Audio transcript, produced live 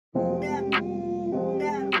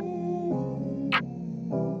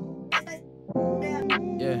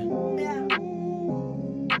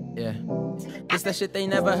It's that shit they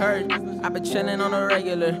never heard. I been chillin' on a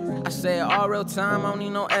regular. I say it all real time, I don't need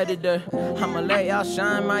no editor. I'ma let y'all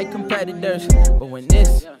shine, my competitors. But when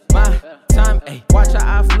this my time, ayy, watch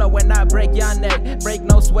how I flow when I break y'all neck. Break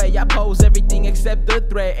no sweat, y'all pose everything except the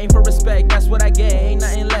threat. Aim for respect, that's what I get, ain't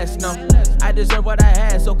nothing less, no. I deserve what I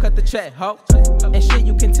had, so cut the check, ho. And shit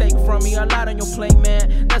you can take from me, a lot on your plate,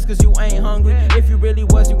 man. That's cause you ain't hungry. If you really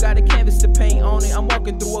was, you got a canvas to paint on it. I'm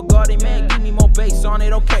walking through a garden, man, give me more bass on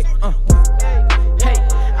it, okay. Hey,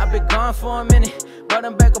 I've been gone for a minute, but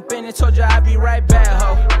I'm back up in it, told you I'd be right back,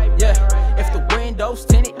 ho. Yeah, if the window's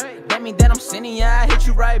tinted, that mean that I'm sinning, yeah, I hit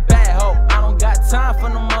you right back, ho. I don't got time for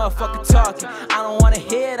no motherfucking talking. I don't wanna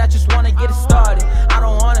hear it, I just wanna get it started. I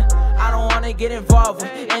don't wanna get involved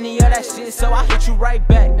with any of that shit, so I hit you right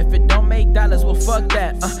back. If it don't make dollars, well fuck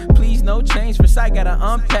that. Please no change, first I gotta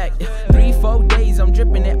unpack. 3-4 days, I'm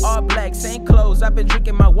dripping it all black. Same clothes, I've been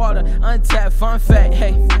drinking my water, untapped, fun fact.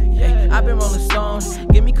 Hey, I've been rolling stones.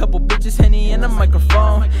 Give me a couple bitches, Henny and a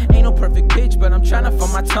microphone. Ain't no perfect pitch, but I'm tryna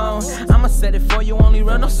find my tone. I'ma set it for you, only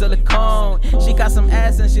real, no silicone. She got some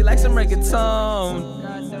ass and she likes some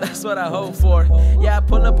reggaeton. That's what I hope for. Yeah, I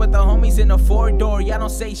pull up with the homies in a 4-door. Y'all don't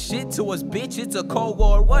say shit to us, bitch, it's a cold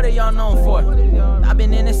war. What are y'all known for? I've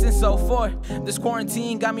been in it since 04. This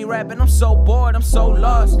quarantine got me rapping, I'm so bored, I'm so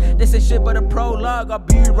lost. This ain't shit but a prologue, I'll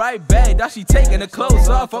be right back. Now she taking the clothes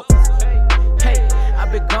off. Hey,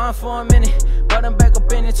 I've been gone for a minute, but I'm back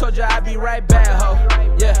up in it, told you I'd be right back, ho.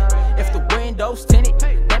 Yeah, if the window's tinted,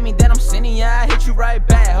 that mean that I'm sinning, yeah, I hit you right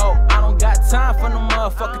back, ho. I don't got time for no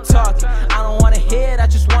motherfucking talking. I don't wanna hear it, I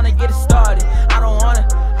just wanna get it started. I don't wanna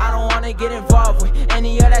get involved with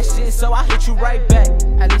any of that shit, so I hit you right back.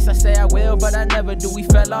 At least I say I will, but I never do. We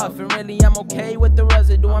fell off, and really I'm okay with the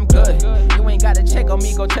residue, I'm good. You ain't gotta check on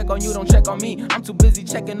me, go check on you, don't check on me. I'm too busy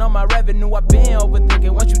checking on my revenue, I've been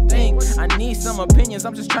overthinking what you think. I need some opinions,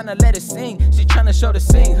 I'm just tryna let it sing. She tryna show the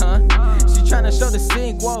sing, huh? She tryna show the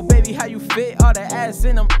sing. Whoa, baby, how you fit all the ass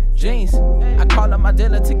in them jeans? I call up my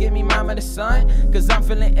dealer to give me mama the sun, cause I'm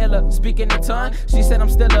feeling iller, speaking in tongue. She said I'm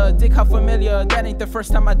still a dick, how familiar. That ain't the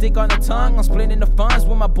first time I dick on the tongue. I'm splitting the funds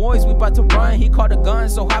with my boys, we bout to run. He called a gun,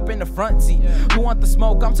 so hop in the front seat. Who want the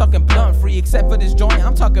smoke? I'm talking blunt free. Except for this joint,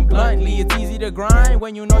 I'm talking bluntly. It's easy to grind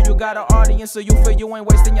when you know you got an audience, so you feel you ain't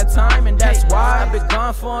wasting your time. And that's why I've been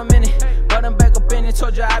gone for a minute, but I'm back up in it,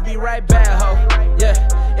 told you I'd be right back, ho. Yeah,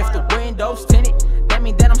 if the window's tinted, that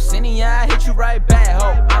mean that I'm sinning, yeah, I hit you right back,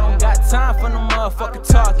 ho. I don't got time for no motherfucking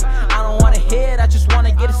talking. I don't wanna hear it, I just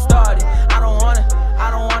wanna get it started. I don't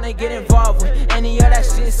wanna get involved with any of that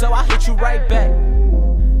shit, so I hit you right back.